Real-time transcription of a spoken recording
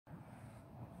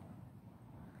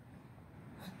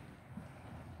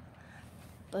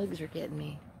Bugs are getting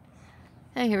me.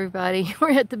 Hey everybody,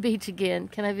 we're at the beach again.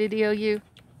 Can I video you?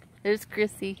 There's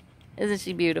Chrissy. Isn't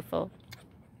she beautiful?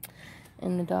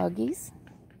 And the doggies.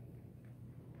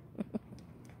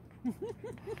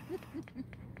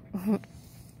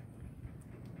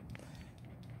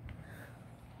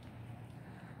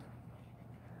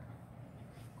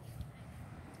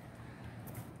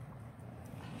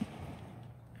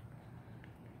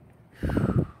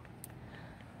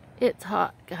 It's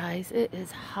hot, guys. It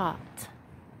is hot.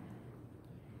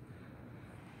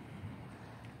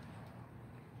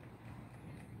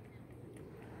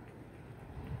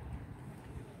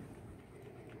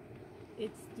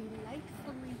 It's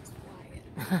delightfully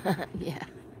quiet. Yeah.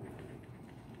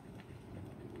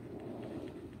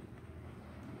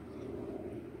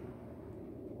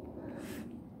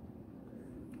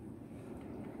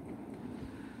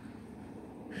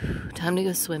 Time to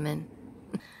go swimming.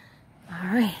 All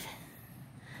right.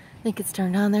 I think it's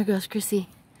turned on. There goes Chrissy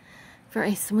for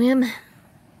a swim.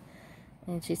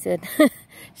 And she said,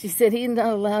 he's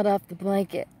not allowed off the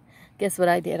blanket. Guess what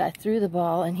I did? I threw the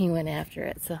ball and he went after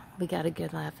it. So we got a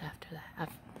good laugh after that.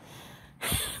 I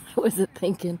wasn't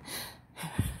thinking.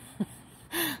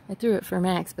 I threw it for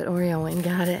Max, but Oreo went and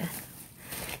got it.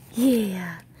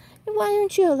 Yeah. And why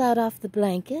aren't you allowed off the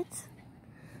blanket?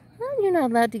 Well, you're not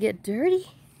allowed to get dirty.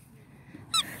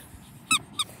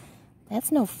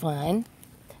 That's no fun.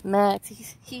 Max,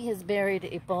 he has buried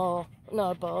a ball,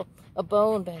 not a ball, a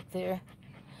bone back there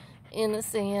in the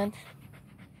sand.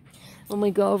 When we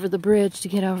go over the bridge to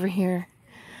get over here,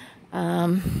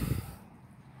 you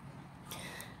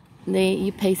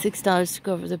pay $6 to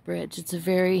go over the bridge. It's a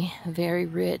very, very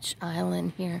rich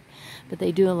island here, but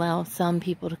they do allow some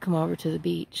people to come over to the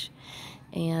beach,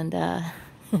 and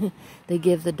they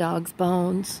give the dogs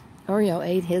bones. Oreo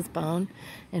ate his bone,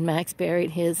 and Max buried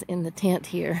his in the tent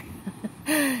here.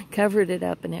 Covered it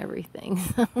up and everything.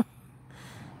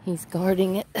 He's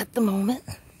guarding it at the moment.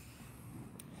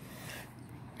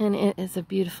 And it is a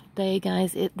beautiful day,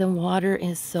 guys. The water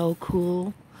is so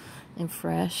cool and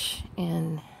fresh.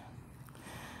 And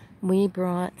we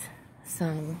brought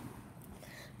some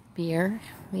beer.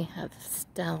 We have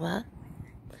Stella.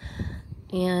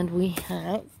 And we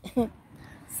have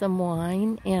some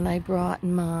wine. And I brought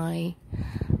my,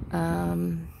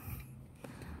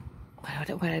 what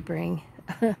did I bring?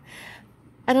 I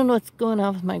don't know what's going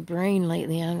on with my brain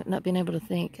lately. I've not been able to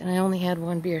think. And I only had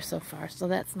one beer so far, so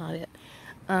that's not it.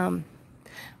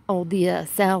 The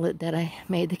salad that I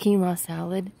made, the quinoa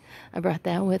salad, I brought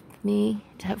that with me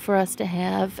for us to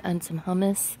have, and some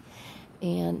hummus,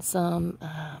 and some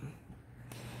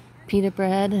pita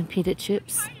bread and pita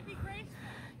chips.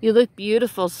 You look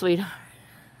beautiful, sweetheart.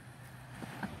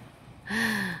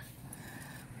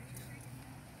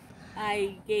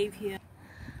 I gave you...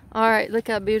 Alright, look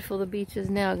how beautiful the beach is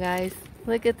now, guys.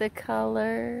 Look at the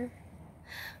color.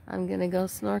 I'm going to go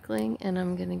snorkeling, and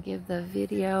I'm going to give the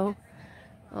video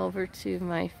over to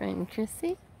my friend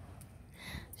Chrissy.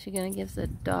 She's going to give the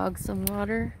dog some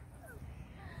water.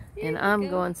 And I'm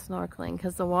going snorkeling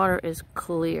because the water is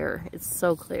clear. It's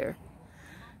so clear.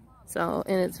 So,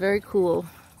 and it's very cool.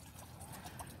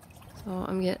 So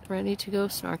I'm getting ready to go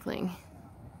snorkeling.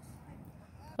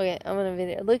 Okay, I'm going to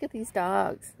video. Look at these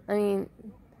dogs. I mean,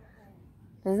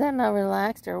 is that not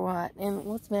relaxed or what? And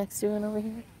what's Max doing over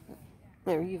here?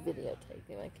 There, you videotape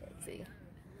him. I can't see.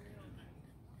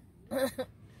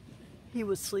 He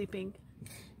was sleeping.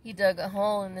 He dug a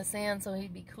hole in the sand so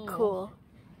he'd be cool. Cool.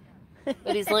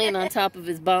 But he's laying on top of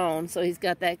his bone, so he's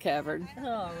got that covered.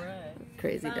 All right.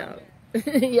 Crazy dog.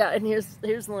 Yeah, and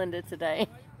here's Linda today.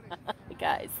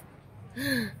 Guys.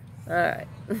 Alright.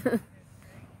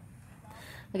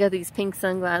 I got these pink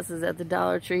sunglasses at the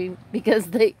Dollar Tree because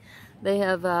they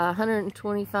have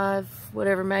 125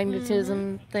 whatever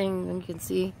magnetism thing you can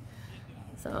see.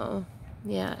 So,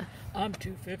 yeah. I'm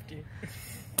 250.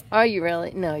 Are you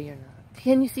really? No, you're not.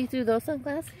 Can you see through those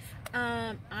sunglasses?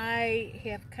 I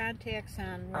have contacts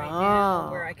on right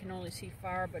now where I can only see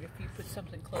far, but if you put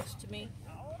something close to me,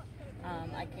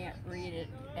 I can't read it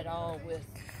at all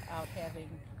without having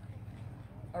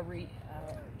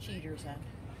cheaters on.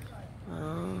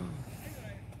 Oh.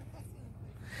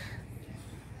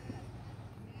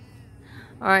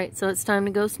 Alright, so it's time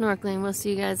to go snorkeling. We'll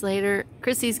see you guys later.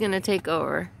 Chrissy's going to take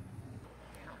over.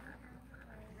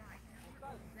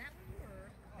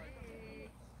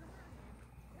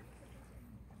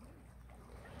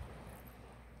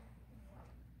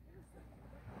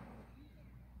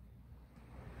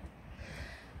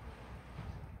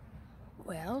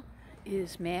 Well,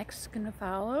 is Max going to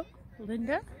follow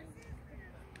Linda?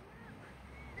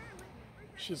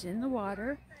 She's in the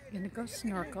water, going to go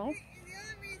snorkel.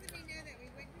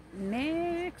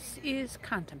 Max is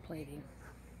contemplating.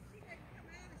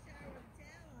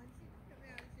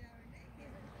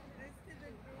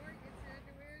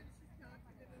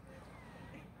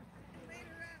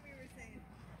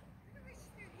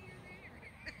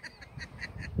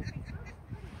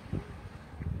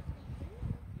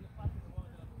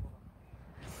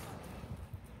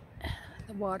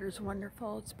 The water's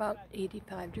wonderful. It's about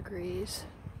 85 degrees.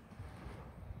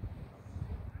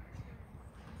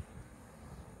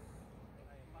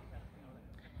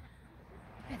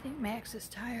 I think Max is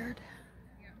tired.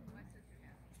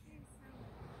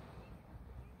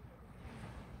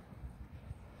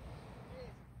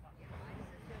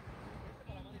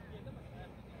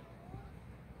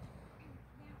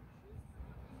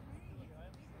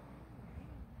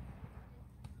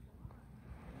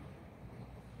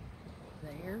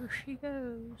 There she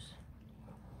goes.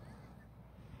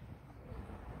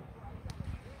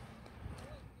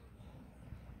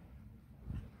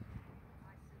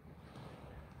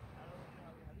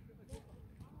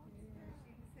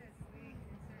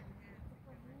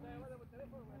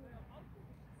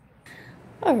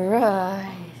 All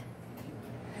right.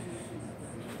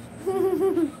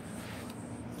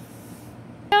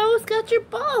 Who's got your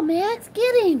ball, Max?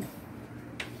 Get him.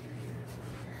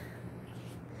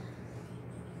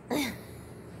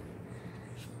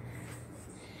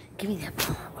 Give me that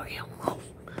ball, Oreo. Oh.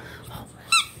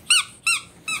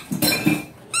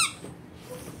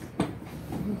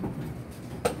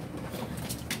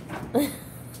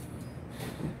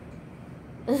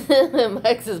 Oh.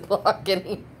 Max is blocking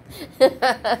him.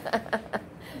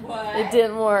 What? It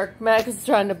didn't work. Max is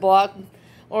trying to block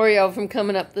Oreo from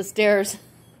coming up the stairs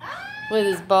with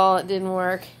his ball. It didn't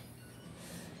work.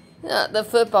 The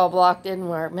football block didn't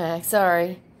work, Max.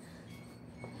 Sorry.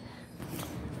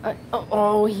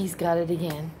 Oh, he's got it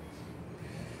again.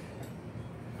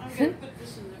 I'm gonna put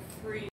this in the